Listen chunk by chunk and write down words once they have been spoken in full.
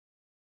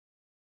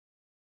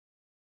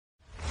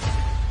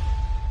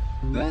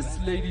This,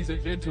 ladies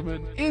and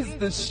gentlemen, is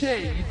the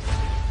Shade.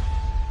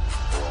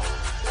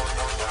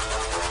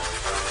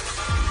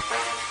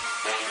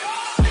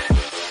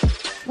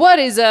 What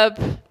is up?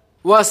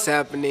 What's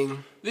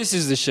happening? This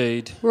is The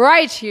Shade.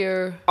 Right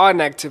here.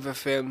 On Active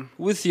FM.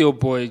 With your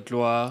boy,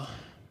 Gloire.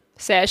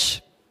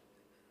 Sash.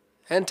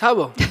 And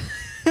Tabo.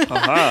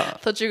 Aha.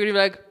 Thought you were going to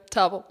be like,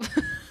 Tabo.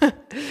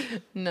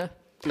 No.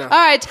 No. All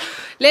right,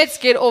 let's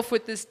get off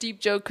with this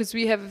deep joke because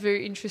we have a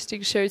very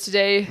interesting show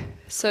today.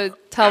 So,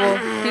 Tabo,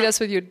 hit us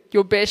with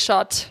your best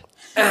shot.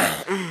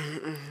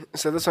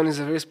 So this one is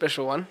a very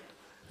special one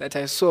that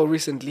I saw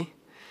recently.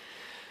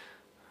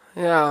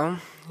 Yeah,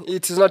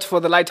 it is not for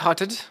the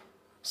light-hearted,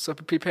 so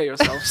prepare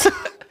yourselves.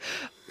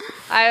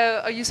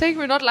 Are you saying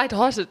we're not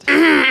lighthearted?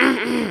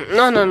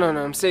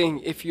 No. I'm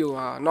saying if you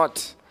are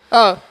not.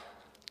 Oh.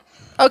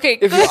 Okay.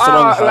 If you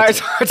are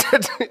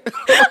light-hearted.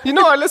 You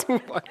know what? Let's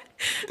move on.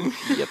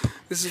 Yep.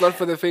 This is not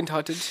for the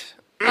faint-hearted.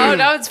 Oh,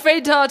 now it's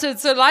faint-hearted.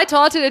 So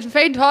light-hearted and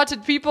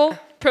faint-hearted people,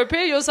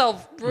 prepare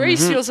yourself.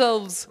 Brace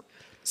yourselves.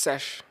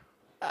 Sash.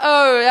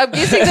 Oh, I'm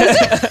guessing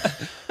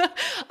that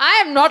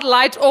I am not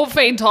light or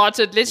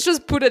faint-hearted. Let's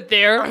just put it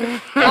there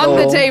on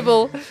the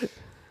table.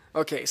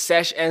 Okay,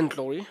 Sash and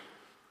Glory.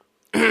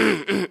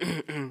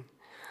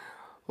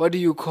 What do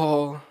you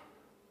call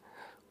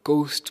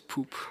ghost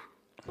poop?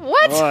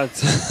 What?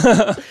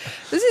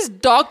 This is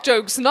dark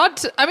jokes,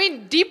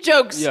 deep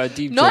jokes. Yeah,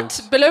 deep not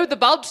jokes. below the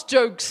belt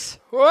jokes.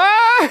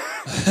 What?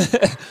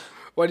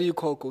 What do you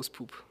call ghost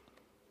poop?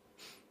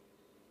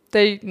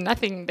 They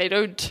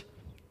don't.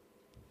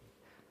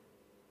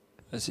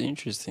 That's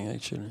interesting,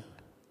 actually.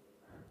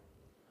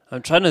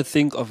 I'm trying to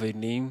think of a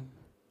name,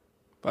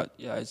 but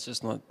yeah, it's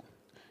just not.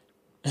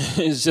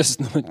 It's just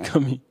not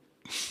coming.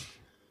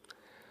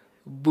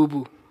 Boo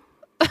boo.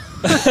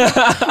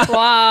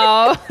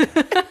 Wow.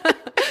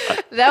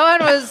 That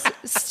one was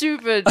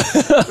stupid.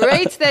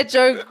 Rate that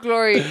joke,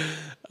 Glory.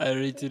 I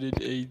rated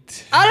it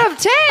 8. Out of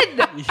 10!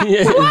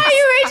 Yes. Why are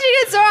you rating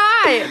it so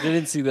high? I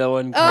didn't see that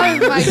one Oh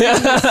coming. my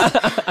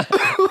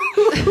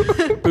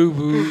goodness. Boo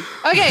boo.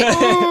 Okay,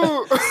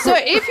 so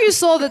if you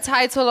saw the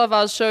title of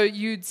our show,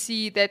 you'd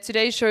see that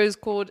today's show is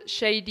called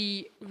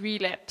Shady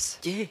Relapse.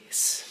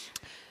 Yes.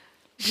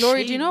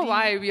 Glory, do you know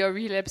why we are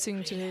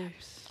relapsing today?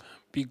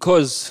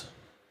 Because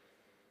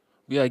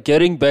we are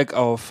getting back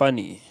our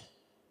funny.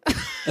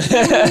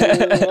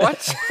 What?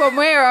 From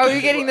where are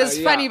we getting this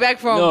funny back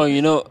from? No,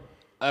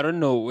 I don't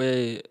know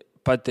where,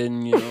 but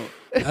then,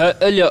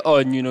 earlier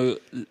on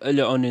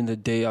in the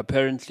day,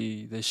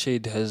 apparently the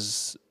Shade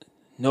has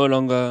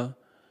the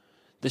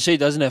Shade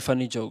doesn't have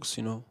funny jokes,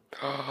 From,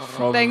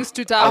 Thanks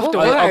to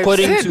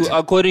Tabo.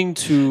 according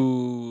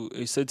to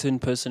a certain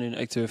person in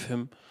Active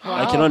FM.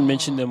 I cannot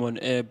mention them on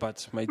air,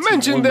 but my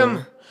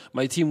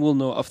team will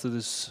know after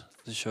the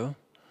show.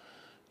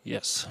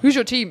 Yes. Who's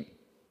your team?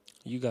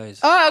 You guys.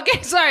 Oh,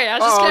 okay, sorry. I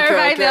was just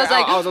clarifying. okay. I was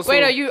like, I was also-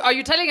 wait, are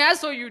you telling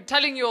us or are you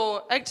telling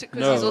your actor?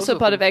 Because No. he's also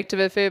part of Active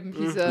FM.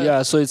 He's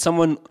Yeah, so it's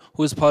someone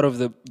who's part of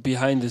the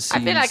behind the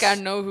scenes. I feel like I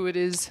know who it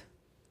is.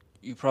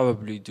 You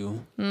probably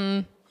do.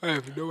 I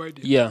have no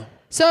idea. Yeah.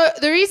 So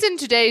the reason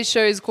today's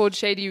show is called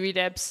Shady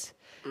Relapse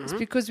is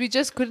because we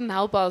just couldn't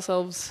help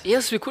ourselves.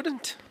 Yes, we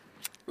couldn't.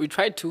 We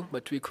tried to,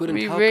 but we couldn't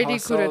We help really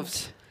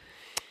ourselves.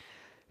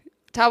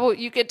 couldn't. Tabo,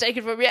 you can take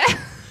it from here.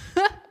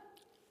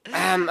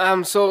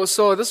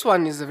 So this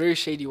one is a very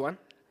shady one.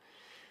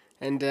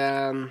 And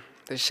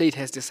the Shade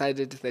has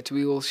decided that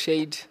we will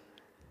shade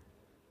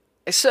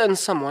a certain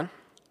someone.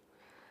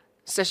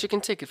 Sash, you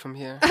can take it from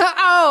here.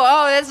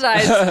 oh, that's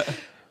nice.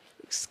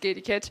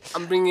 Scaredy cat.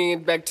 I'm bringing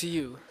it back to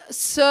you.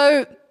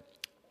 So,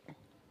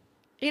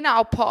 in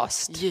our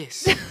past,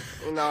 Yes.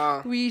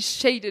 we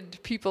shaded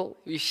people.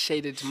 We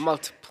shaded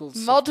multiple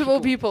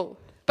People.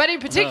 But in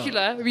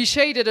particular, we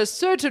shaded a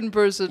certain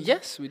person.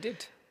 Yes, we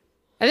did.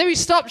 And then we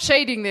stopped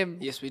shading them.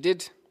 Yes, we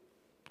did.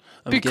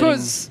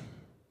 Because...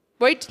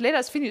 Wait, let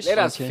us finish. Let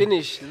us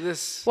finish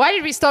this. Why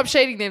did we stop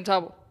shading them,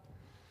 Tabo?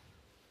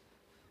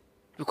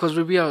 Because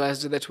we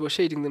realized that we were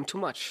shading them too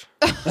much.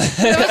 That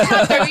was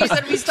not the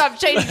reason we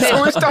stopped shading them.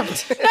 So we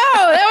stopped. No,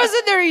 that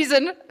wasn't the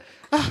reason.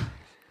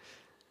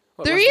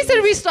 The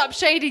reason we stopped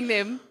shading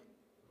them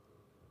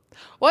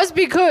was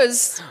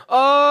because...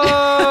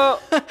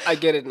 Oh, I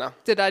get it now.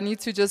 Did I need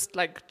to just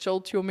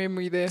jolt your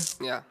memory there?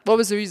 Yeah. What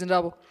was the reason,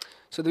 Tabo?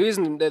 So the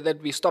reason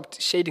that we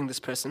stopped shading this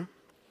person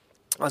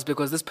was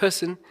because this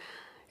person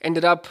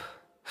ended up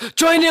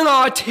joining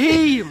our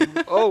team.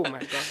 Oh my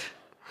god.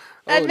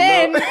 And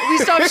then we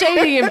stopped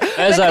shading him.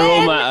 As I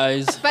roll my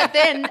eyes. But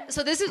then,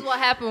 so this is what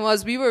happened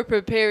was we were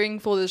preparing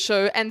for the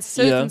show and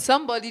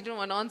somebody didn't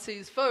want to answer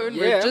his phone.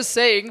 Yeah. We're just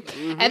saying.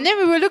 And then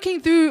we were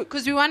looking through,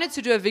 because we wanted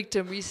to do a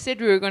victim. We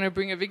said we were going to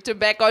bring a victim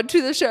back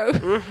onto the show.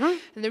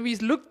 And then we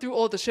looked through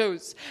all the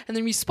shows. And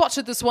then we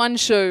spotted this one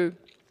show.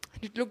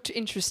 It looked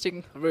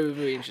interesting. Very,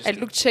 very interesting. It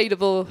looked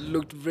shadeable.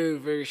 Looked very,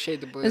 very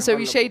shadeable. And so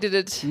we shaded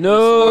it.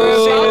 No.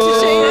 We're about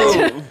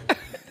to shade it.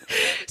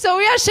 So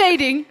we are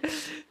shading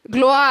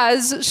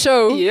Gloire's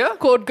show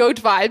called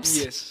Goat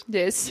Vibes.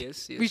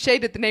 Yes. We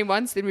shaded the name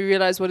once, then we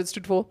realized what it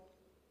stood for.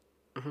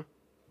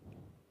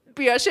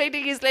 We are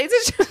shading his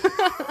latest.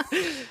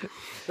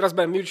 It was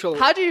by mutual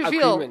How do you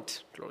feel?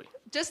 agreement, Chloe.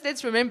 Just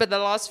let's remember the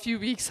last few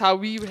weeks how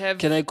we have.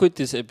 Can I quit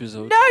this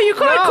episode? No, you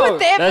can't No. quit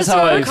the episode. That's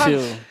how I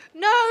feel.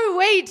 No,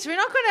 wait. We're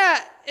not gonna.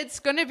 It's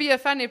gonna be a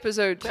fun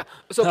episode. Yeah.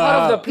 So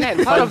part of the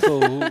plan, part of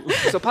Who?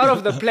 so part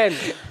of the plan,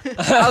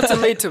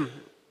 ultimatum.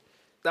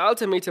 The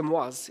ultimatum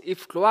was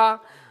if Chloe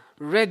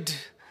read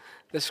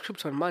the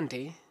script on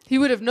Monday, He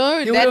would have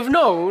known. he would have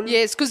known.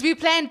 Yes, because we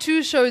planned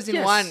 2 shows in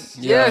Yes. one.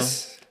 Yeah.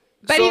 Yes.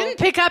 But So he didn't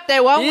pick up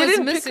that one he was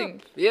didn't pick missing.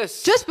 up.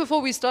 Yes. Just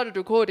before we started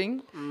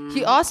recording,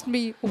 he asked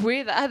me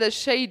where the other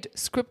shade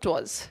script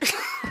was.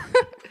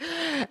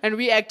 And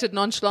we acted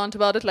nonchalant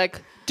about it,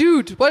 like,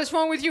 dude, what is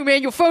wrong with you,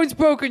 man? Your phone's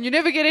broken. You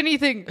never get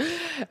anything.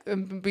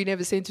 We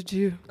never sent it to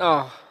you.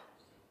 Oh.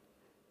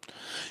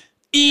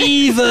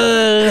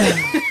 Evil.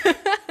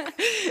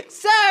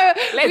 So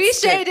we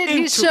Let's get shaded his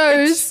into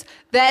shows.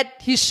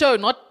 That his show,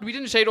 we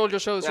didn't shade all your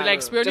shows. No,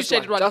 Relax, no, we only just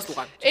shaded one, one. just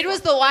one, just It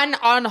was the one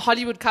on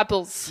Hollywood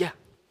couples. Yeah.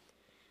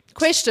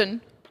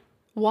 Question: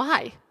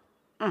 Why?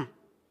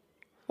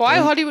 Why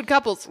Hollywood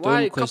couples?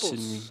 Why Don't question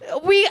couples?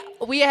 me.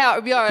 We are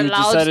You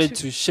allowed decided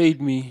to. to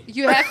shade me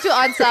You have to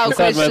answer our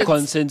without my questions.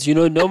 consent. You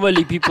know,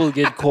 normally people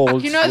get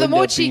called. You know, the when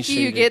more they're being cheeky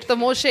you shaded. get, the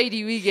more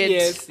shady we get.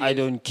 Yes. I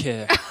don't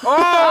care.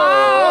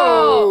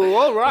 Oh,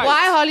 all right.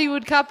 Why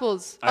Hollywood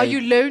couples? Are you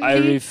lonely? I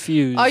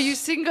refuse. Are you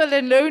single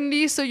and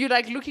lonely, so you're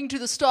like looking to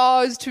the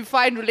stars to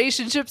find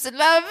relationships and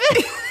love?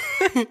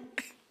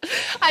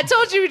 I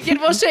told you we'd get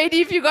more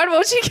shady if you got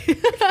more cheeky.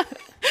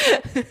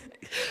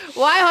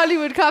 Why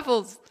Hollywood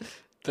couples?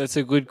 That's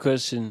a good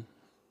question.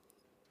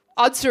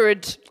 Answer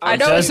it. I I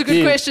know it's a just good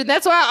did. question.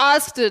 That's why I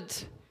asked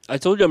it. I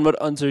told you I'm not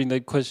answering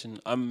that question.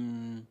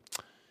 I'm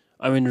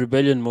in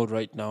rebellion mode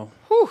right now.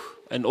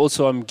 And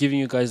also I'm giving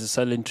you guys a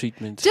silent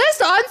treatment.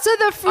 Just answer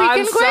the freaking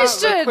Answer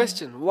question. the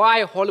question.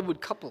 Why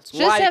Hollywood couples?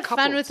 Just Why have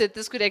couples? fun with it.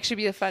 This could actually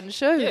be a fun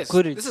show. Yes.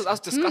 Could it? This is us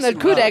discussing. It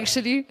could now.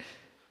 actually.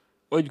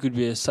 Or it could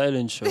be a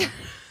silent show.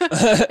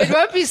 It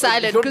won't be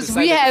silent Don't because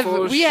decide it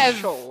for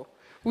show.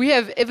 we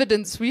have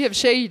evidence. We have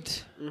shade.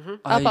 Up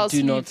I our do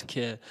sleeve. not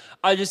care.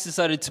 I just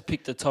decided to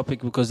pick the topic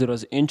because it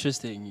was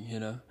interesting,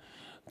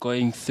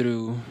 going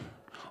through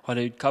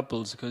Hollywood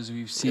couples because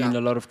we've seen Yeah.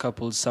 a lot of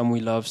couples, some we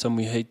love, some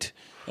we hate.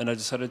 And I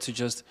decided to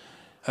just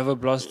have a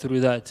blast through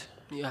that.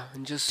 Yeah,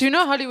 and just Do you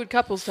know Hollywood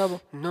couples, Tabo?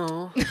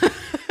 no.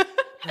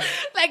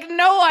 Like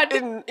no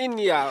one. in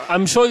yeah.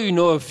 I'm sure you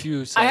know a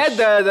few. I had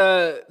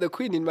the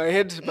queen in my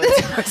head, but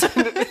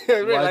I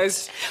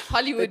realized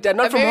Hollywood. They're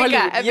not from America.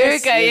 Hollywood.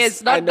 America,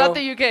 Yes, yes. I Not know.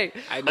 the UK.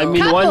 I know. I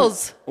mean,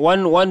 Couples.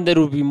 one that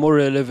would be more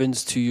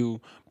relevant to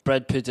you,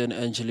 Brad Pitt and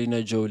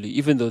Angelina Jolie,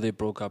 even though they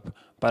broke up.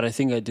 But I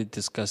think I did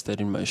discuss that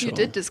in my show. You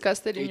did discuss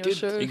that in You your did.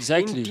 show.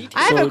 Exactly. Indeed.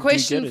 I have So a do you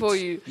question get for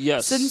it? you.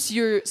 Yes. Since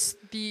you're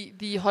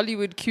the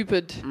Hollywood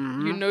Cupid,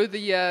 you know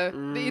the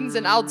ins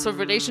and outs of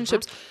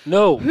relationships.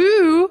 No,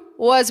 Who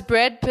was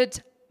Brad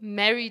Pitt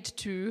married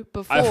to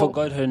before? I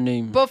forgot her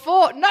name.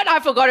 I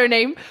forgot her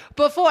name.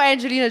 Before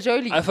Angelina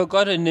Jolie. I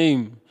forgot her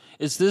name.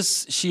 It's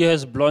this, she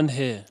has blonde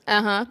hair.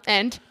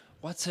 And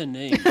What's her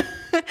name?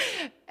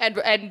 and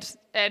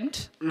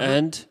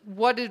And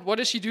what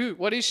does she do?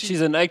 What is she?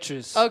 she's an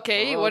actress.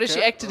 Okay, what has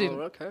she acted in?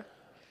 Oh, okay.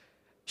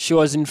 She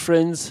was in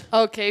Friends.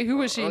 Okay, who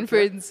was she in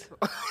Friends?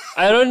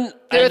 There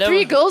are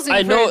 3 girls in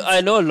I know. Friends.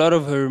 I know a lot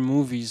of her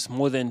movies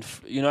more than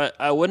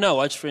I when I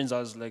watched Friends, I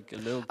was like a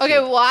little. Okay,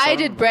 kid. why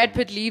did Brad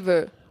Pitt leave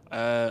her?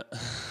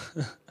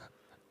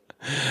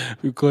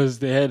 Because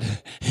they had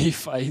a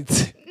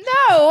fight.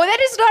 No, that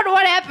is not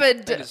what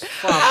happened.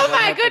 Oh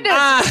my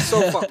goodness.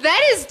 So far.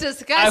 That is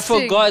disgusting. I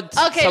forgot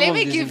Okay, some let of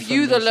me this give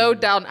you the information.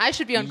 lowdown. I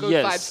should be on Good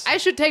Yes. Vibes. I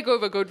should take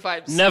over Good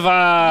Vibes. Never.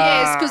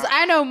 Yes, because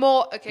I know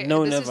more. Okay,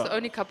 No, this is never. the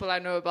only couple I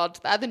know about.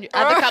 The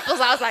other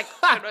couples, I was like,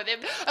 I don't know them.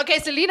 Okay,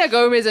 Selena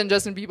Gomez and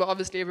Justin Bieber,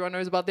 obviously everyone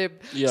knows about them.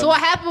 Yeah. So what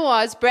happened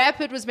was Brad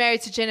Pitt was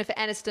married to Jennifer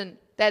Aniston.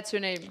 That's her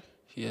name.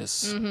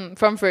 Yes.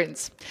 From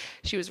Friends.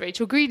 She was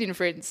Rachel Green in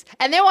Friends.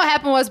 And then what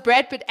happened was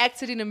Brad Pitt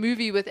acted in a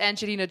movie with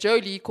Angelina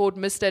Jolie called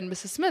Mr. and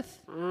Mrs. Smith.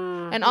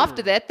 And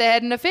after that, they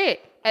had an affair.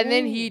 And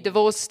then he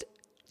divorced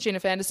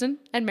Jennifer Aniston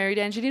and married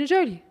Angelina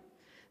Jolie.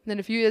 And then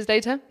a few years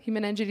later, him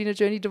and Angelina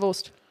Jolie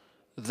divorced.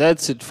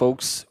 That's it,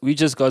 folks. We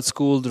just got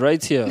schooled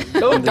right here.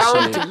 Go on the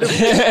down show.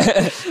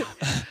 to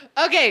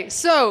look. Okay,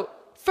 so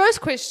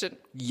first question.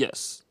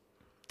 Yes.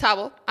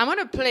 Towel, I'm going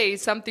to play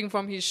something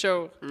from his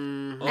show.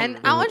 And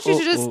I want you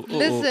to just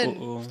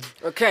listen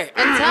Okay.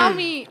 and tell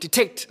me...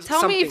 Detect Tell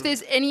something. me if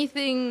there's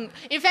anything.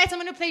 In fact, I'm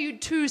going to play you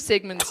 2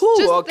 segments. Two,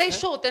 Just okay. they're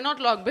short, they're not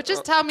long. But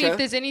just tell me okay. if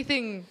there's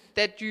anything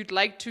that you'd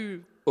like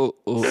to.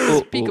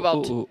 Speak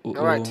about. All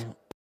right.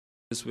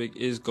 This week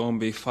is gonna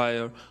be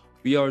fire.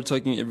 We are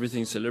talking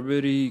everything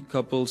celebrity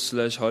couples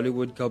 /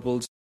 Hollywood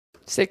couples.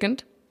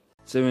 Second.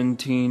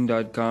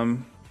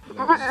 17.com.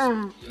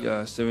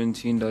 Yeah,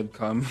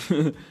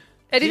 17.com.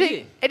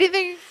 Anything?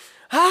 Anything?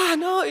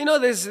 No,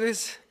 there's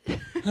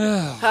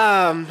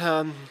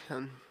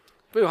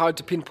very hard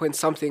to pinpoint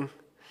something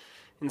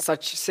in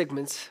such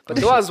segments. But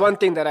there was one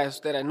thing that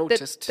I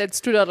noticed That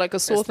stood out like a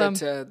sore thumb.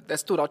 that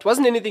stood out. It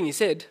wasn't anything he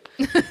said.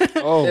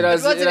 Oh, It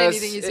wasn't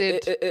anything he said.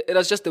 It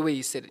was just the way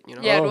he said it. You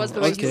know. Yeah, it was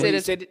the way he okay.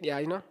 said it. Yeah,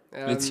 you know.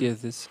 let's hear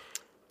this.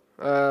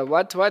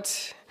 What?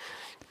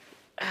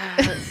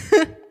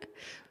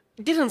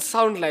 It didn't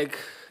sound like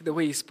the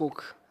way he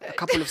spoke a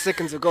couple of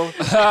seconds ago.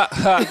 What's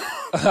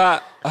with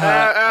that?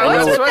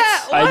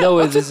 I know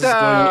where this is going.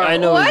 I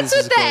know where What's this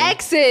is with the going.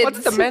 accent?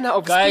 What's the manner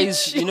of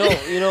Guys, speech?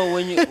 you know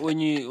when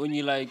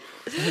you like,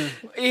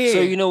 Yeah. so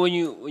you know when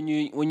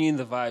you're in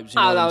the vibes. You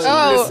know Ah, what I'm that saying?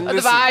 Oh, Listen, the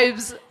listen.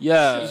 vibes.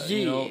 Yeah, Yeah,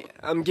 you know.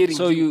 I'm getting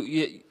So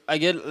you. I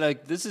get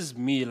like, this is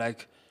me,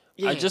 like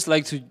I Yeah. just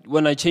like to,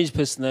 when I change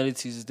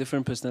personalities,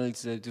 different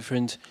personalities are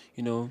different,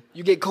 you know,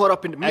 You get caught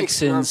up in the mix.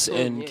 accents you know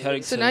what I'm and saying? Yeah.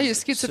 characters. So now you're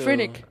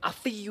schizophrenic. So, I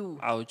feel you.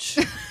 ouch.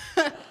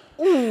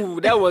 Ooh,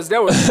 that was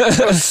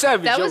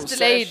savage. That yo, was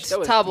delayed,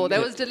 savage. Tabo.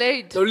 That was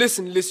delayed. No,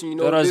 listen, you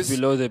know That was this.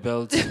 below the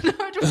belt. It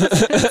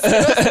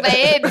was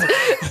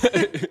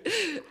delayed.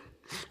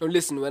 No,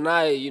 listen, when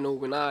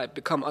I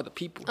become other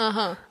people,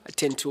 I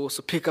tend to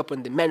also pick up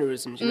on the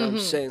mannerisms, you know what I'm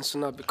saying? So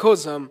now,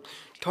 because I'm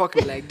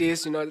talking like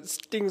this, you know,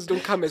 things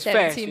don't come as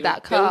fast. You know?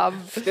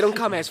 17.com. They don't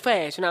come as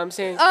fast, you know what I'm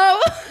saying?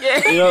 Oh,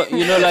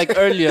 you know, like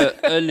earlier,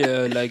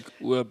 like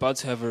we're about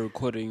to have a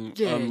recording,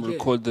 Yeah.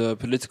 record the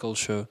political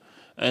show,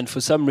 and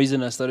for some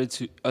reason I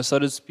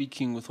started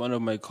speaking with one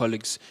of my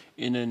colleagues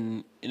in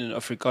an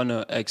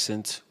Afrikaner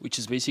accent, which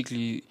is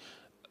basically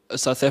a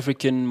South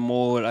African,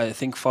 more I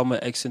think farmer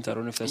accent. I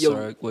don't know if that's the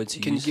right word to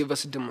can use. you give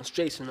us a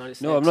demonstration on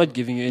this? No, I'm not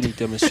giving you any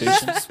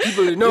demonstrations.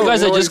 People know. You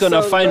guys know are what just it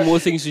gonna sounds find like. more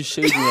things to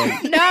shade me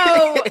on.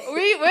 no.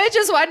 We're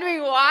just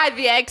wondering why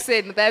the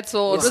accent. That's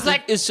all. It was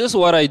like, It's just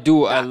what I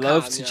do. I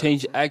love calm, to yeah.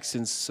 change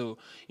accents. So,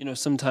 you know,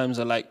 sometimes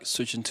I like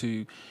switching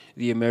to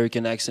the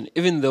American accent,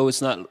 even though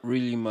it's not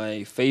really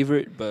my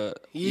favorite. But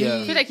I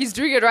yeah, feel like he's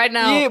doing it right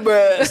now. Yeah,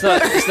 but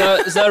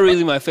it's not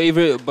really my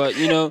favorite. But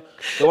you know,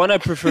 the one I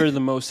prefer the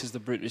most is the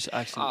British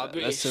accent. Ah,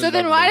 British. That's So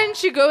then why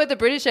didn't you go with the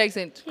British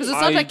accent? Because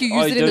it's not like you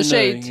use it in the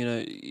shade. You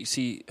know, you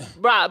see,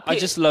 bruh, I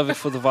just love it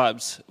for the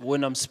vibes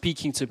when I'm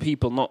speaking to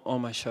people, not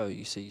on my show.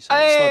 You see, so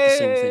it's not the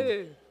same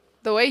thing.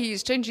 The way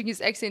he's changing his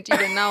accent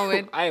even now,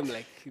 man. I am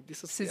like,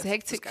 this This is this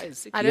hectic. guy is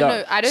sick. I don't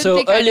know. I don't so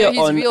think I earlier know his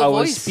on, real I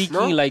was voice. speaking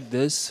No? like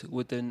this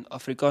with an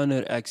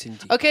Afrikaner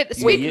accent. Okay,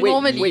 speak wait,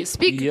 normally. wait.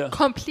 Speak Yeah.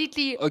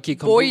 completely Okay,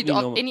 void completely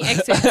of normal. any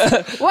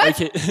accent. What?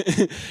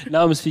 Okay,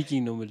 now I'm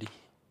speaking normally.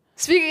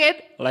 Speak again.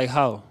 Like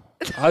how?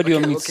 How do you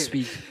want me to Okay.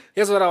 speak?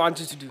 Here's what I want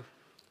you to do.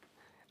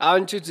 I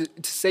want you to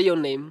say your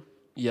name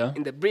Yeah,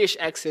 in the British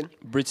accent,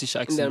 British in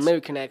the accent.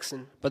 American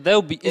accent, But that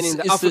would be and in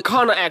the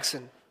Afrikaner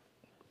accent.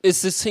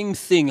 it's the same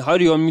thing. How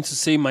do you want me to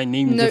say my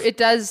name? No, it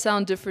does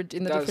sound different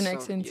in the Does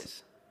different sound-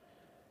 accents.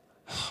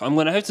 Yes. I'm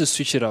gonna have to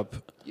switch it up.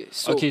 Yes.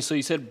 So, Okay, so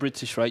you said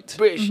British, right?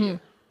 British. Mm-hmm. Yeah.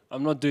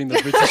 I'm not doing the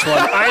British one.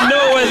 I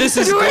know where this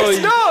is Do it.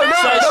 going.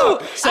 No.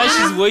 Sash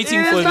is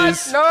waiting for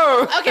this.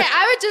 No. Okay,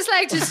 I would just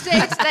like to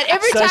state that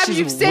every Sash time is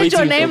you've said your waiting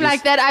for name this.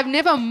 like that, I've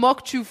never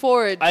mocked you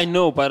for it. I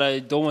know, but I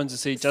don't want to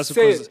say it just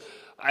Say because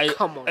it.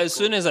 Come on, as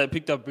bro. soon as I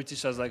picked up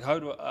British, I was like, how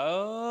do I?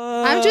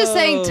 Oh. I'm just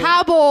saying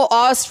Tabo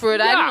asked for it.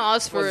 I Yeah, didn't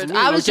ask for was it. me.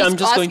 I was Okay, I'm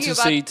just going asking to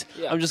about, say it.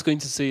 Yeah. I'm just going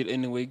to say it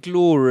anyway.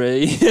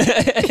 Glory.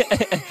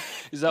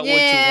 Is that what you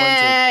wanted?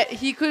 Yeah,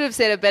 he could have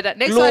said it better.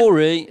 Next one.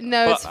 Glory.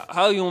 No, But it's-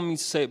 how you want me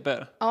to say it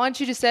better? I want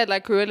you to say it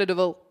like Cruella de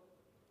Vil.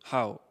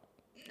 How?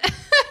 Go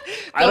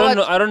I don't on.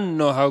 know. I don't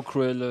know how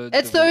Cruella.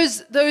 It's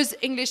those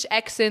English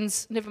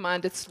accents. Never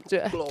mind. It's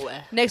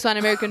next one,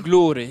 American.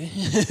 Glory.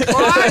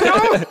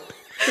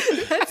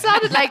 It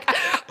sounded like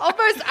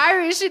almost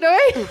Irish, you know?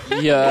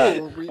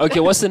 Yeah.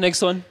 Okay. What's the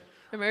next one?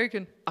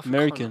 American.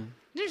 American.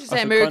 Didn't you say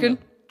Afrikaner. American?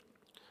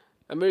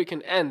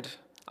 American and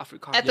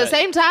Afrikaner. At the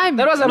same time.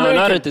 That was No, American.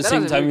 not at the That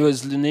same was time. He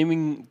American. was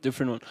naming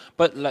different one,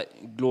 but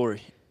like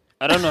glory.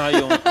 I don't know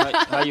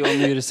how you want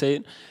me to say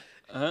it.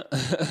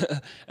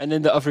 And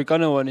then the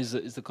Afrikaner one is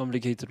the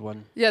complicated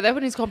one. Yeah, that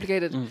one is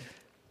complicated.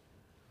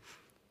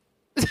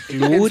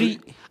 Glory.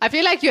 I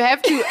feel like you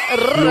have to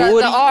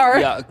Glory. the R.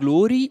 Yeah,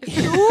 glory.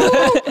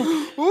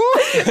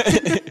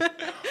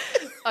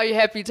 Are you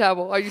happy,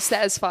 Tabo? Are you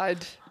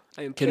satisfied?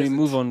 I am Can we present.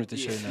 move on with the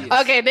show Yes, now?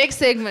 yes. Okay, next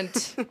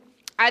segment.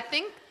 I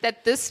think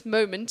that this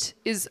moment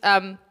is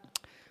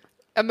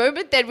a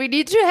moment that we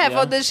need to have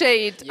Yeah. on the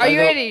shade. Are you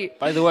ready?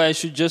 By the way, I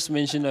should just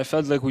mention, I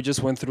felt like we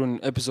just went through an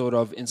episode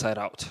of Inside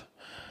Out.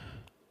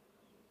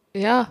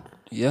 Yeah.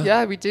 Yeah.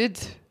 Yeah, we did.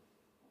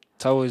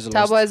 Tower is a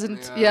Tabo lost.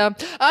 isn't. Yeah.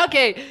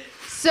 Okay.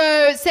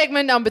 So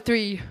segment number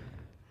 3.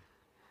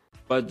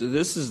 But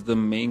this is the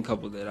main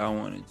couple that I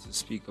wanted to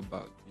speak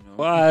about. You know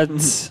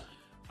what?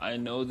 I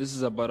know this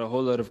is about a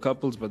whole lot of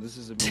couples, but this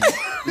is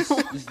this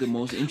is the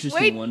most interesting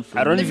Wait, one for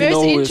me. I don't The even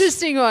most know who is-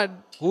 interesting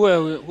one.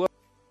 who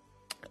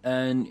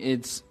and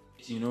it's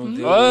the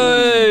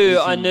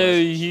Oh, I know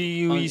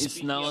he's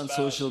It's now on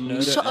social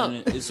media Shut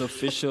and it's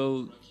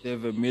official.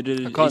 They've admitted.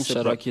 I can't A$AP shut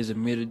up. Rocky has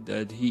admitted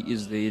that he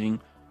is dating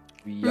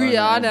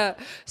Rihanna.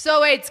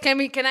 So wait,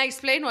 can I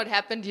explain what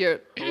happened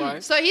here?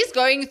 Right. So he's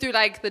going through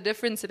like the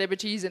different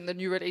celebrities and the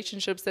new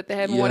relationships that they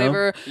have, or Yeah.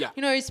 whatever. Yeah.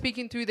 You know, he's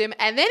speaking through them,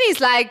 and then he's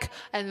like,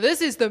 "And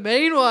this is the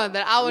main one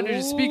that I wanted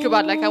to speak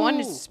about. Like I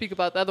wanted to speak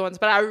about the other ones,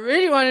 but I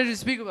really wanted to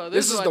speak about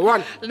this This is one." the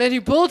one. And then he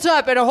pulled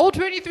up, and a whole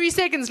 23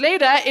 seconds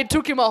later, it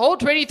took him a whole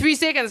 23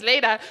 seconds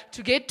later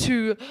to get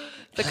to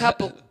the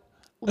couple.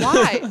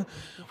 Why?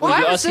 Well,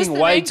 you're was this asking the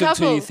why main it took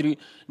couple? 23.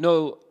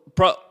 No,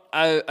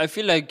 I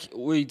feel like,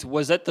 wait,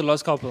 was that the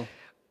last couple?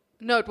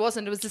 No, it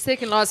wasn't. It was the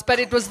second last, but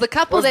it was the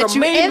couple Was that the you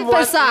main one-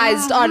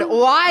 emphasized on.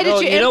 Why did No,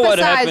 you know what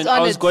emphasize happened? on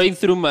I was it?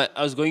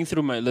 going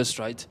through my list,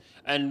 right?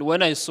 And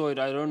when I saw it,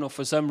 I don't know,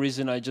 for some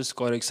reason I just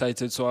got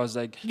excited. So I was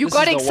like, You this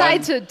got is the one-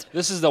 excited.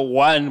 This is the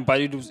one,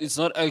 but it's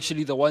not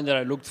actually the one that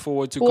I looked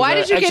forward to. 'cause Why I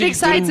did you get actually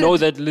excited? didn't know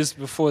that list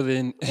before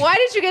then. Why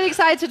did you get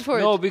excited for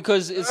No, it?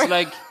 because it's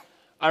like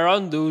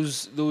around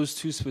those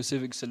two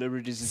specific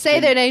celebrities. it's Say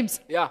been, their names.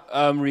 Yeah.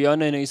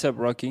 Rihanna and ASAP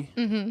Rocky.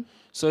 Mm-hmm.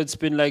 So it's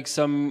been like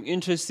some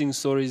interesting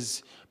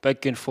stories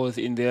back and forth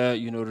in their,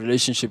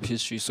 relationship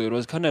history. So it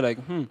was kind of like,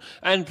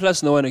 And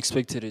plus, no one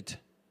expected it.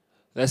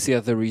 That's the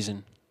other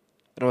reason.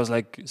 It was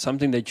like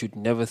something that you'd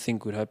never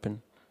think would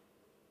happen.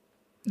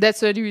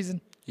 That's the only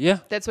reason. Yeah.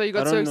 That's why you I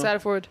got so don't know.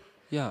 excited for it.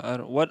 Yeah.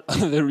 What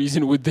other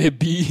reason would there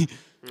be?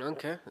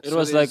 Okay. It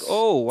was like,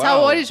 oh, wow.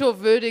 Tao, what is your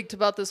verdict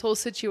about this whole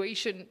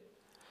situation?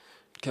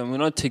 Can we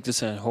not take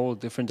this in a whole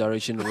different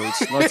direction where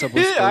it's not supposed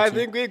to go I to?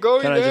 think we're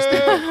going Can I just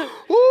take there.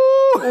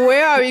 Woo!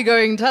 Where are we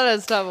going? Tell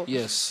us, Tao.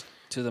 Yes.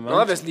 To the Well,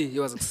 mountain. obviously, he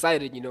was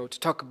excited, to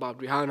talk about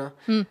Rihanna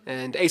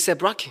and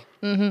ASAP Rocky,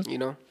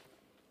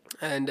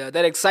 And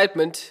that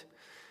excitement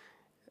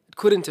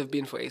couldn't have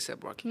been for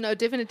ASAP Rocky. No,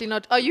 definitely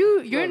not.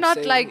 You're I'm not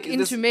saying, like is into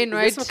this- men, is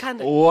right? this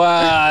Wakanda?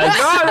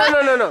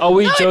 What? No. Are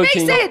we No, it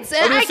joking? makes sense.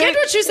 I get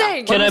what you're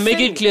saying. Can I make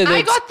it clear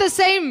I that got the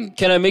same.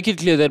 Can I make it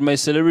clear that my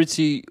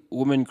celebrity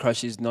woman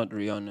crush is not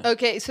Rihanna?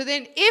 Okay, so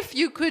then if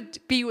you could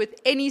be with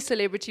any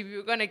celebrity, we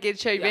were going to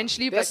get here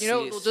eventually, but yes,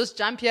 yes. we'll just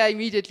jump here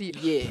immediately.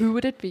 Yeah. Who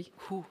would it be?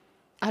 Who?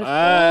 Out of all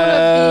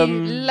of the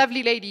Um,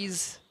 lovely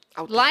ladies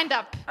lined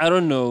up. I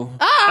don't know.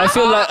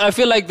 I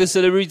feel like the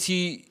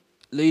celebrity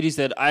ladies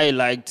that I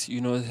liked,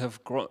 have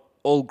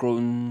all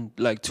grown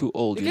like too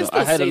old. You can I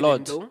still had a say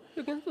lot. them, though.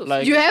 You can still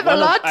Like You have a one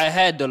of- lot? I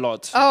had a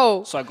lot.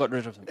 Oh. So I got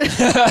rid of them.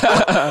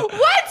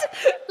 What?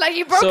 Like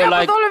you broke so up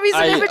like with all of his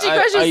celebrity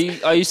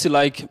crushes? I used to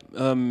like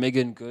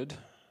Megan Good.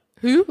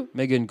 Who?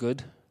 Megan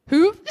Good.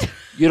 Who?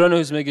 You don't know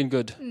who's Megan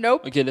Good?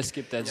 Nope. Okay, let's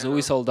skip that.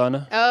 Zoe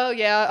Saldana. Oh,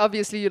 yeah,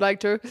 obviously you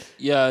liked her.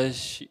 Yeah.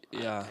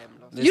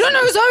 You don't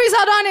know who Zoe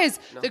Saldana is?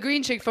 The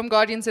green chick from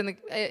Guardians and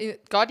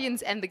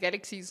the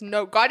Galaxies.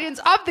 No, Guardians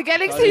of the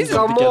Galaxies. Guardians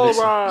of the Galaxy.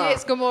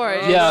 Yes,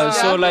 Gamora. Yeah,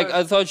 so like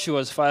I thought she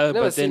was fire,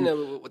 Never but seen then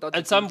her without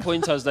at the some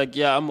point I was like,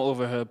 yeah, I'm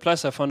over her.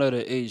 Plus, I found out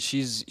her age.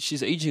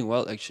 She's aging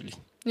well, actually.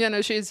 Yeah,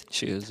 no, she is.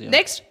 She is. Yeah.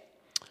 Next.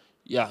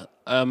 Yeah.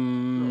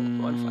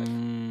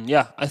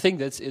 Yeah, I think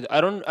that's it.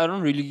 I don't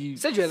really. You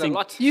said you had a think-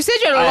 lot. You said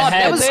you had a I lot.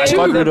 That was I two.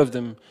 got rid of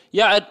them.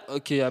 Yeah.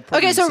 Okay. I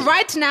probably Okay, so said-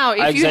 right now,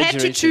 I if you had to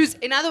exaggerated. choose,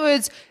 in other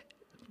words,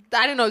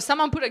 I don't know,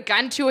 someone put a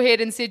gun to your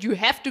head and said you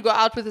have to go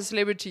out with a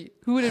celebrity,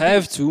 who would it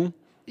have to.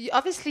 be? You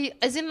obviously,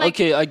 as in like,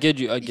 Okay, I get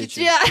you. I get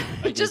you. yeah, I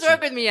get just you.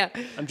 work with me. Yeah.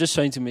 I'm just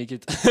trying to make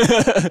it.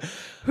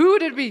 Who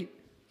would it be?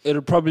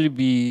 It'll probably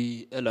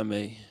be Ella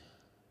May.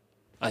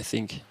 I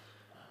think.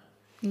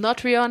 Not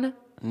Rihanna.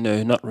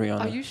 No, not Rihanna.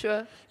 Are you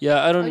sure?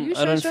 Yeah, I Are don't. you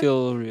I don't sure?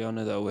 feel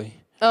Rihanna that way.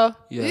 Oh,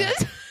 Yeah.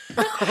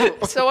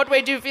 So what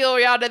way do you feel,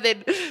 Rihanna?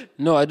 Then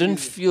No, I didn't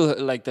feel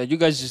like that. You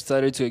guys just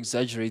started to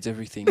exaggerate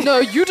everything. no,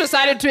 you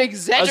decided to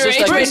exaggerate.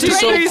 like, when this is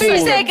so 23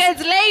 cool. seconds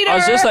later. I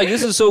was just like,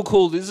 this is so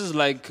cool. This is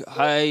like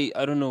high.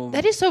 I don't know.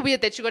 that is so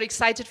weird that you got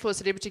excited for a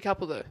celebrity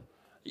couple, though.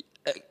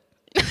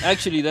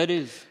 Actually, that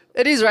is.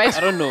 It is right, I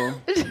don't know.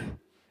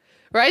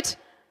 right?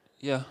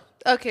 Yeah.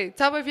 Okay,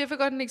 Tabo, have you ever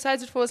gotten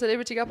excited for a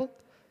celebrity couple?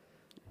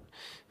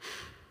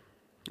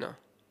 No.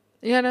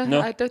 Yeah,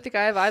 No. I don't think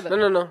I have either.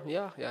 No.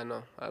 Yeah,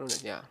 no. I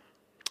don't. Yeah.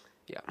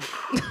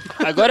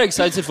 I got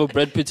excited for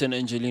Brad Pitt and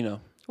Angelina.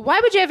 Why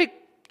would you have it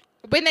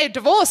when they're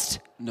divorced?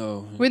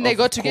 No. When they of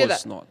got together.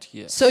 course not.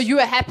 Yes. So you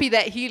were happy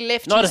that he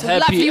left not his happy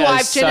lovely as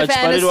wife such, Jennifer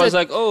but it was Aniston.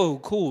 like, oh,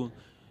 cool.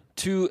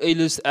 Two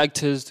A-list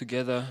actors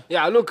together,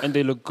 Yeah, look. and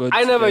they look good.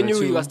 I never together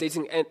knew he too. was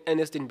dating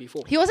Aniston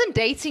before. He wasn't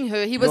dating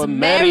her. He They was were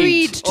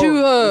married to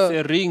her.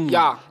 with a ring.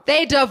 Yeah.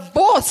 They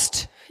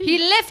divorced. He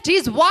left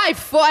his wife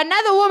for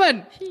another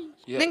woman.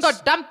 Yes. Then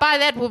got dumped by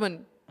that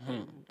woman.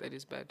 That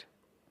is bad.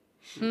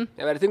 Yeah,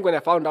 but I think when I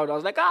found out, I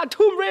was like,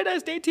 Tomb Raider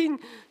is dating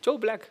Joe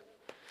Black.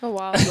 Oh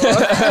wow.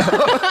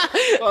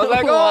 I was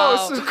like, Wow.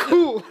 oh, this is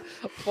cool.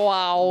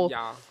 Wow.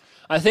 Yeah.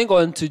 I think I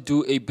want to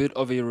do a bit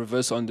of a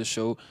reverse on the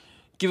show.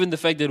 Given the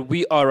fact that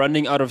we are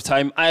running out of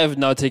time, I have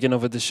now taken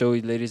over the show,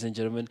 ladies and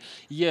gentlemen.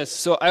 Yes,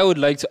 so I would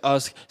like to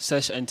ask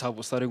Sash and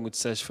Tabo, starting with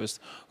Sash first.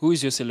 Who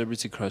is your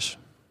celebrity crush?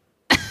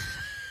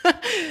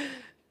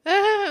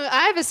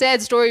 I have a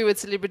sad story with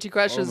celebrity Oh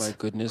crushes. my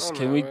goodness,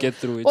 can we get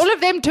through it? All of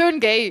them turn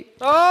gay.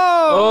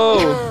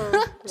 Oh.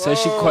 Oh, so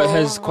she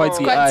has quite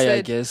the Quite eye, I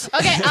sad. guess.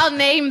 Okay, I'll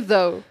name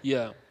though.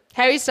 Yeah.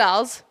 Harry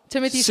Styles,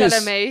 Timothy Sis.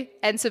 Chalamet,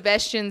 and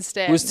Sebastian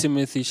Stan. Who's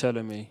Timothy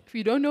Chalamet? If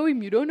you don't know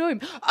him, you don't know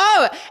him.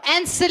 Oh,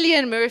 and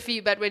Cillian Murphy,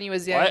 but when he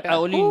was younger. I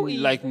only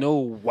know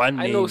one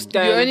I name. know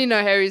Stan. You only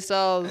know Harry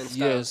Styles.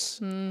 Yes.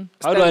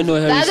 How do I know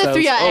Harry The other Styles?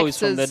 three are Oh, he's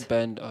from actors. that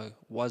band.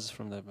 Was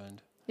from that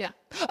band. Yeah.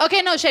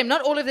 Okay, no shame.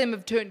 Not all of them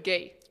have turned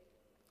gay.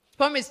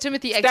 Problem is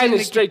Timothy Stan acting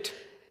is straight.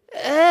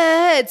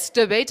 It's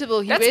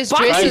debatable. He wears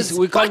Bucky. dresses. Guys,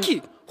 we can't.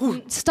 Bucky.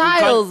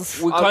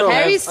 Styles. We Oh, can't no.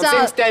 Harry I'm saying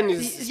Styles. Stan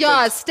is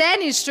Yeah,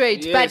 Stan is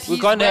straight, Yes. but We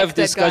he's can't have whacked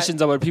that guy.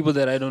 discussions about people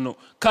that I don't know.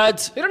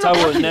 Cut. You don't know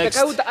Towel, Bucky, next.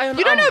 the guy with the iron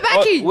You don't know arm.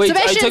 Bucky. Oh, wait, are you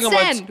Sebastian talking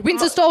about- Stan,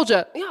 Winter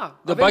Soldier. Yeah.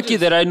 The Bucky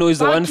that I know is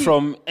the one Bucky.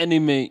 from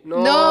anime.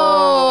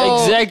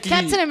 No. Exactly.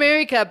 Captain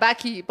America,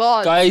 Bucky,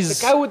 Bond. Guys,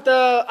 The guy with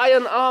the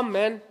iron arm,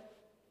 man.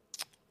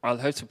 I'll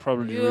have to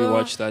probably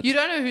rewatch that. You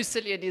don't know who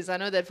Cillian is. I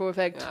know that for a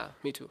fact. Yeah,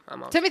 me too.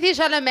 I'm out. Timothy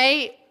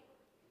Chalamet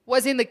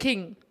was in The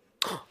King.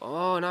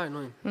 Oh, no, I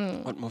know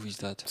him. What movie is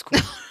that?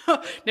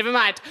 Never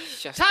mind.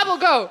 Just- Tabo,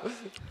 go.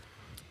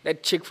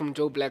 That chick from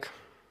Joe Black.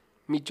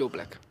 Meet Joe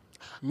Black.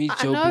 Meet I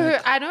Joe know Black.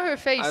 her. I know her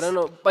face. I don't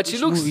know, but she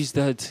Which looks movie is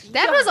that?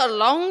 That was a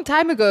long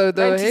time ago,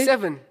 though. Hey?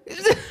 97.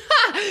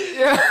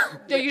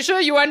 Are you sure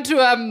you want to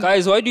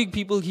Guys, why do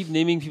people keep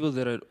naming people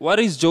that are... What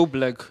is Joe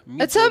Black?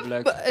 Meet It's Joe a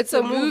Black. it's It's a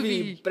a movie.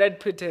 movie. Brad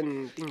Pitt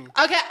and thingy.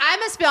 Okay, I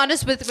must be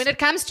honest with when it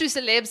comes to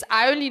celebs,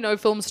 I only know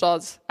film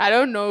stars. I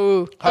don't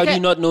know. How do Okay,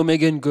 you not know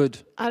Megan Good?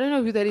 I don't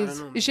know who that is.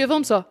 Is she a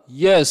film star?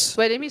 Yes.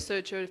 Wait, let me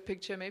search her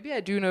picture. Maybe I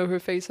do know her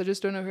face. I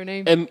just don't know her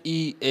name.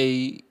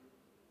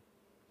 Meagan.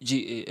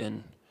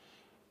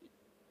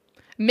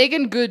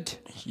 Megan Good.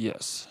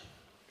 Yes.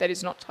 That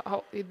is not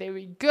how. There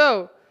we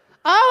go.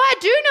 Oh, I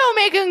do know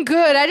Megan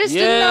Good. I just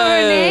didn't know her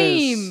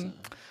Yes. name.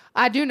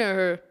 I do know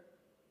her.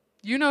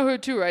 You know her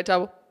too, right,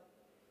 Tabo?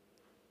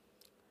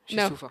 She's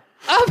No. too far.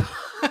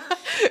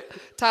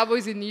 Tabo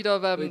is in need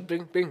of Wait,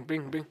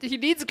 bring. He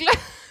needs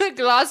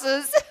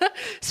glasses,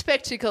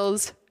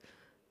 spectacles.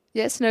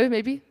 Yes, no,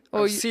 maybe.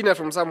 Or I've you, seen her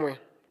from somewhere,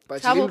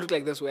 but she Tabo? didn't look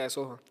like this where I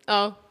saw her.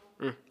 oh,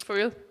 for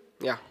real?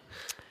 Yeah.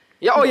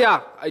 Yeah, oh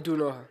yeah, I do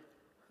know her.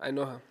 I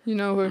know her. You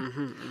know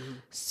her.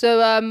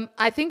 So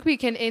I think we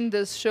can end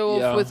this show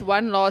Yeah. off with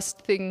one last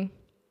thing.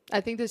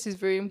 I think this is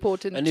very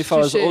important. And if to I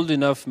was share. old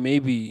enough,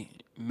 maybe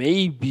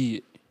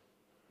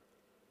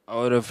I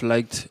would have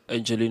liked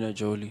Angelina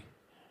Jolie.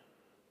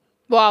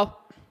 Wow,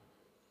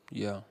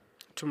 Yeah,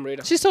 Tomb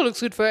Raider. she still looks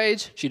good for her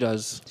age. she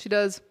does. She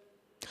does.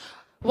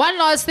 One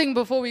last thing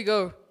before we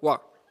go.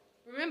 What?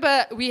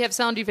 Remember, we have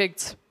sound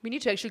effects. We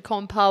need to actually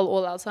compile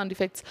all our sound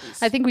effects.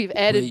 I think we've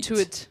added to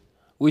Wait. it.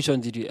 Which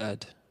one did you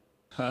add?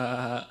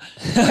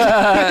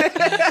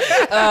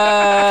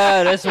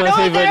 That's my No,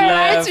 favorite that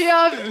laugh.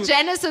 reminds me of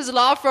Janice's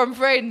laugh from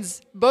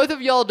Friends. Both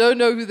of y'all don't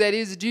know who that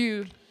is, do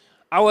you?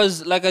 I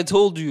was, like I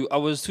told you, I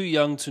was too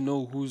young to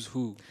know who's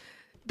who.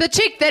 The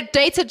chick that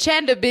dated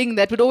Chandler Bing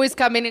that would always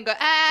come in and go,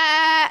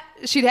 ah,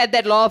 she'd had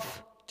that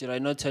laugh. Did I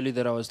not tell you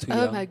that I was too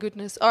Oh young? my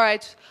goodness. All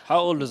right. How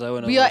old was I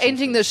when We I was are watching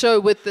ending Friends? the show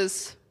with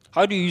this.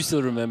 How do you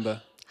still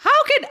remember?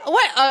 How can,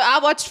 what? I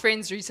watched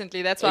Friends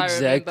recently. That's why I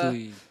remember.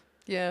 Exactly.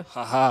 Yeah.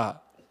 Ha ha.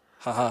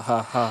 Ha ha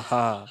ha ha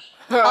ha.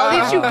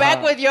 I'll hit you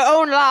back with your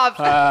own laugh.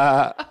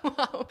 Ha.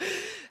 Wow.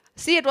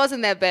 See, it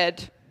wasn't that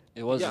bad.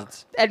 It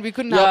wasn't. And we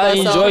couldn't Yeah, help I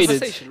ourselves. enjoyed it.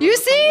 Conversation. You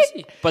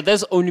see? But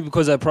that's only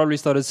because I probably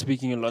started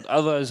speaking a lot.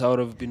 Otherwise, I would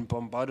have been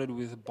bombarded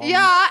with bombs.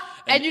 Yeah,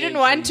 and you didn't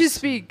want to AKs.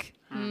 speak.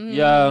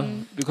 Yeah,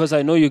 because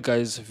I know you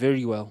guys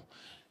very well.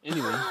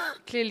 Anyway.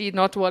 Clearly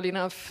not well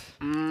enough.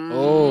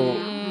 Oh.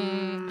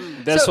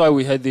 That's why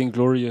we had the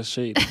Inglorious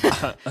Shade.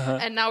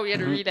 And now we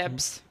had a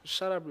relapse.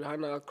 Shut up,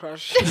 Rihanna,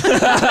 crush.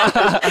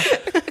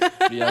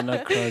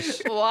 Rihanna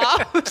crush. Wow.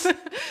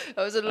 That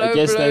was a low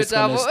guess blow that's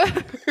gonna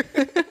double.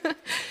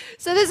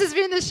 So this has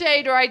been The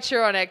Shade right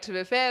here on Active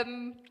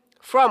FM.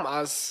 From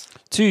us.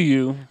 To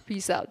you.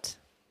 Peace out.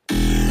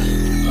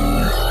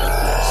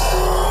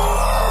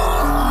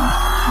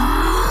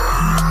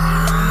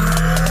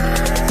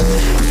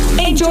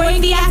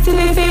 Enjoying the Active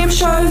FM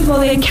show?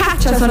 Well, then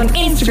catch us on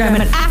Instagram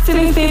at Active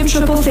FM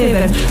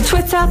 777,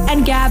 Twitter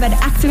and Gab at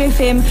Active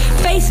FM,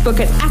 Facebook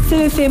at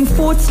Active FM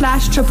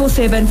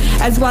 /777,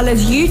 as well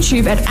as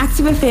YouTube at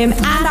Active FM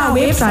and our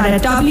website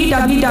at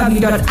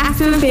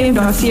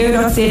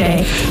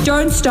www.activefm.co.za.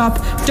 Don't stop,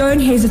 don't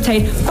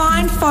hesitate.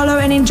 Find, follow,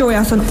 and enjoy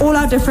us on all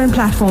our different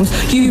platforms.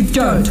 You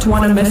don't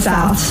want to miss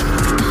out.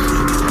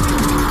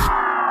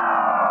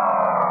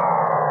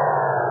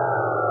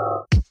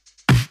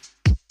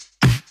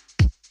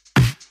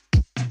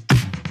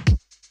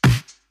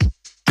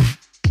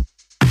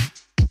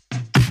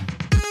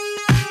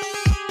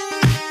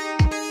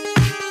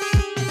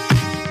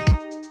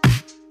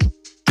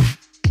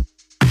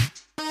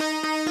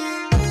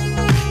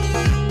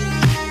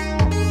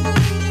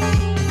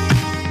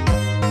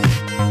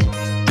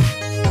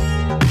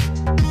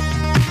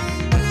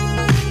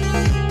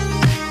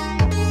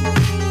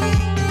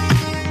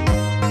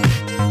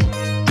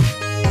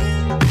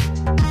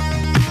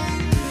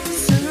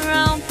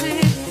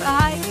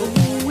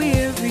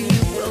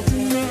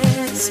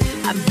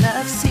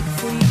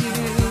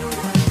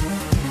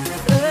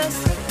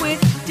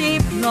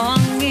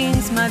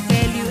 my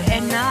value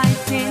and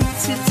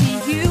identity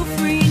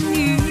you've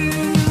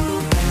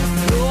renewed.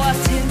 Your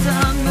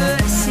tender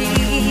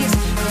mercies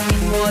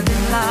mean more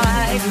than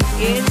life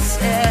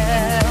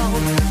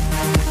itself.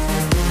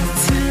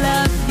 To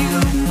love you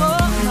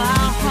more, my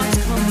heart's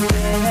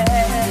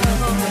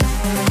compelled.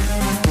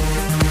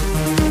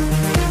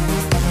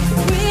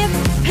 With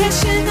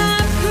passion I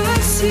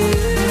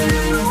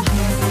pursue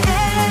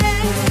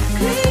and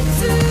cling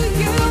to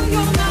you.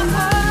 You're my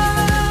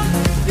all,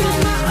 you're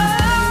my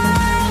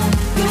all,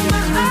 you're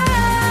my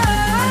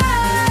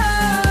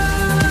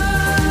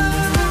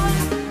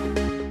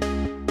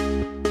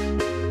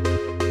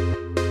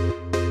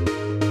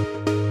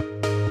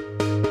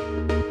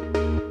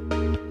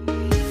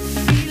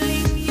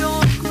feeling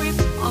your grip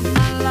on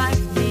my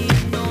life, the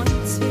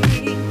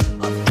anointing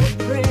of your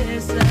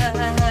presence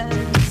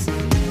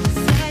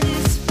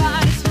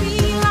satisfies me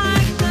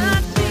like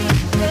nothing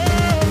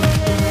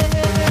else.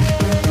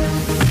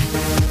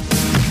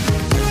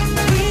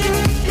 With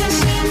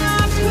passion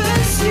I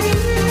pursue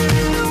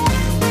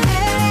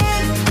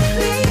and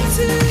cling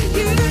to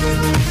you,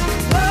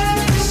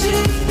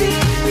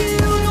 worshiping you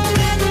no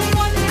matter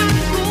what I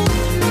go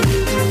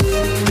through.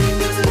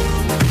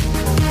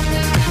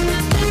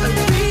 A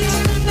rich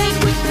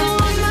banquet for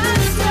my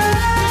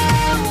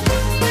soul,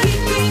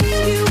 keeping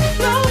you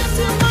close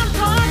to my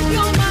heart.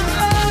 You're my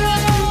all,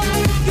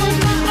 you're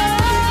my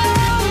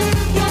all,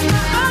 you're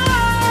my all.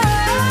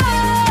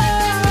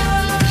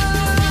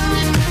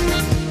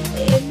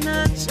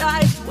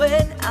 Energized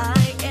when I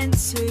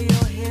enter